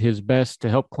send his best to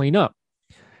help clean up.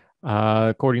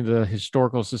 According to the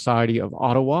Historical Society of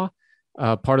Ottawa,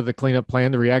 part of the cleanup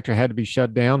plan, the reactor had to be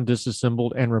shut down,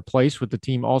 disassembled, and replaced, with the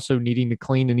team also needing to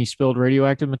clean any spilled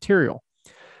radioactive material.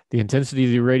 The intensity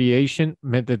of the radiation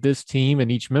meant that this team and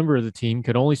each member of the team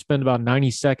could only spend about 90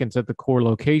 seconds at the core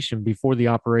location before the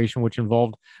operation, which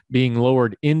involved being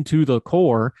lowered into the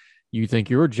core. You think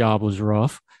your job was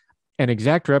rough. An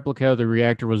exact replica of the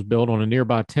reactor was built on a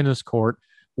nearby tennis court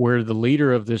where the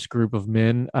leader of this group of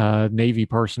men, Navy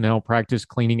personnel, practiced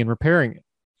cleaning and repairing it.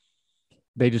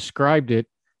 They described it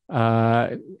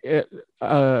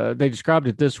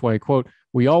this way, quote,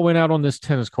 we all went out on this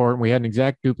tennis court and we had an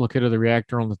exact duplicate of the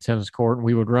reactor on the tennis court. And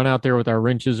we would run out there with our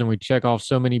wrenches and we'd check off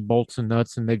so many bolts and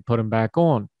nuts and they'd put them back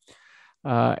on.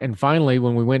 And finally,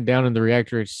 when we went down in the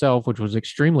reactor itself, which was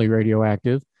extremely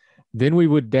radioactive, then we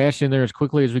would dash in there as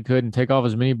quickly as we could and take off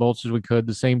as many bolts as we could,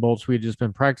 the same bolts we had just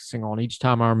been practicing on. Each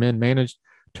time our men managed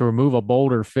to remove a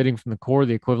bolt or fitting from the core,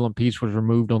 the equivalent piece was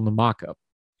removed on the mock-up.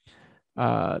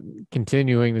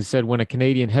 Continuing, they said, when a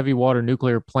Canadian heavy water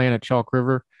nuclear plant at Chalk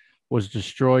River was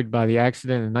destroyed by the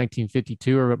accident in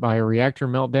 1952 or by a reactor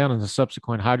meltdown and the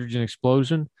subsequent hydrogen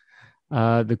explosion,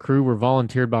 the crew were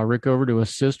volunteered by Rickover to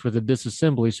assist with the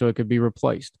disassembly so it could be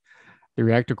replaced. The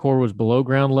reactor core was below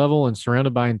ground level and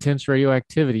surrounded by intense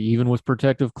radioactivity, even with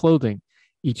protective clothing.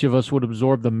 Each of us would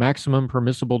absorb the maximum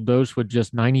permissible dose with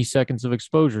just 90 seconds of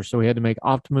exposure, so we had to make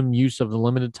optimum use of the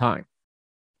limited time.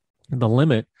 The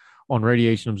limit on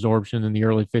radiation absorption in the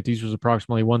early 50s was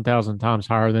approximately 1,000 times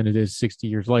higher than it is 60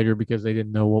 years later because they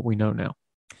didn't know what we know now.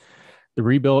 The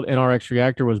rebuilt NRX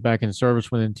reactor was back in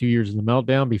service within 2 years of the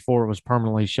meltdown before it was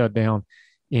permanently shut down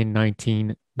in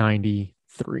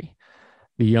 1993.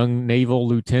 The young naval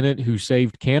lieutenant who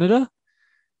saved Canada,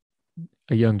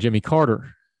 a young Jimmy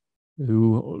Carter,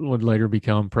 who would later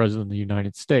become president of the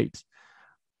United States.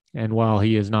 And while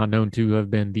he is not known to have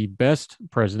been the best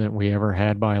president we ever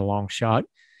had by a long shot,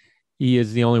 he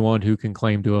is the only one who can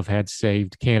claim to have had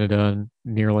saved Canada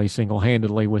nearly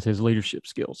single-handedly with his leadership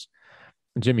skills.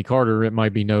 Jimmy Carter, it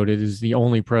might be noted, is the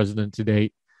only president to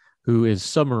date who is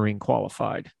submarine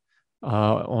qualified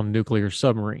on nuclear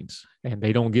submarines. And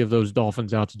they don't give those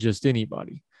dolphins out to just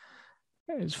anybody.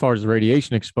 As far as the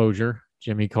radiation exposure,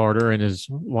 Jimmy Carter and his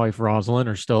wife Rosalind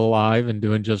are still alive and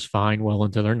doing just fine well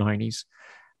into their 90s.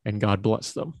 And God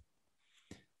bless them.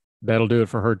 That'll do it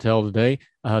for Heard Tell today.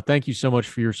 Thank you so much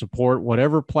for your support.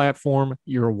 Whatever platform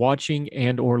you're watching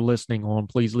and or listening on,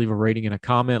 please leave a rating and a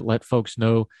comment. Let folks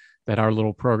know that our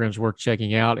little program's worth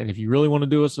checking out. And if you really want to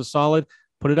do us a solid,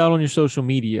 put it out on your social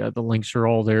media. The links are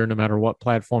all there, no matter what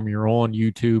platform you're on,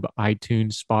 YouTube,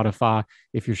 iTunes, Spotify.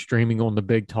 If you're streaming on the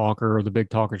Big Talker or the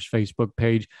Big Talker's Facebook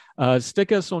page,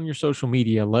 stick us on your social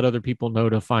media. Let other people know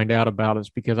to find out about us,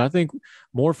 because I think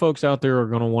more folks out there are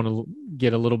going to want to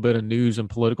get a little bit of news and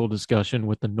political discussion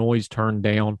with the noise turned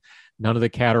down. None of the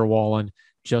caterwauling,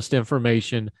 just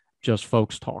information, just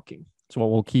folks talking. It's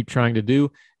what we'll keep trying to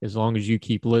do as long as you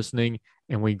keep listening,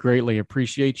 and we greatly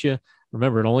appreciate you.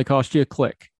 Remember, it only costs you a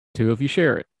click, 2 if you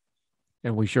share it,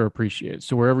 and we sure appreciate it.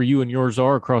 So wherever you and yours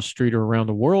are across the street or around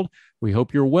the world, we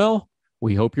hope you're well.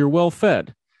 We hope you're well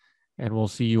fed, and we'll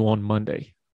see you on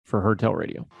Monday for Heard Tell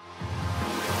Radio.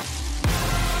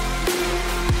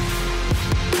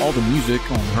 All the music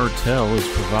on Heard Tell is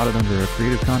provided under a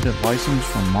Creative Content license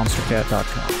from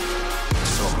MonsterCat.com.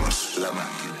 Somos la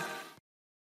máquina.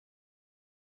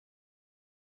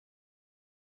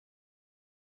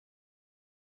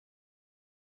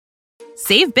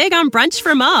 Save big on brunch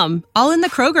for mom, all in the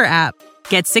Kroger app.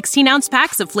 Get 16-ounce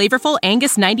packs of flavorful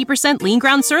Angus 90% lean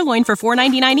ground sirloin for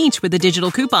 $4.99 each with a digital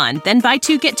coupon. Then buy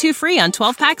 2, get 2 free on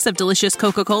 12 packs of delicious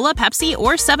Coca-Cola, Pepsi,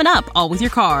 or 7-Up, all with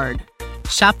your card.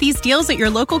 Shop these deals at your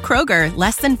local Kroger,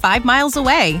 less than 5 miles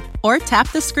away. Or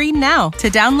tap the screen now to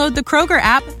download the Kroger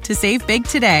app to save big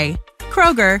today.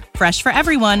 Kroger, fresh for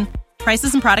everyone.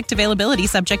 Prices and product availability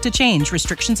subject to change.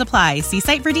 Restrictions apply. See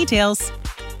site for details.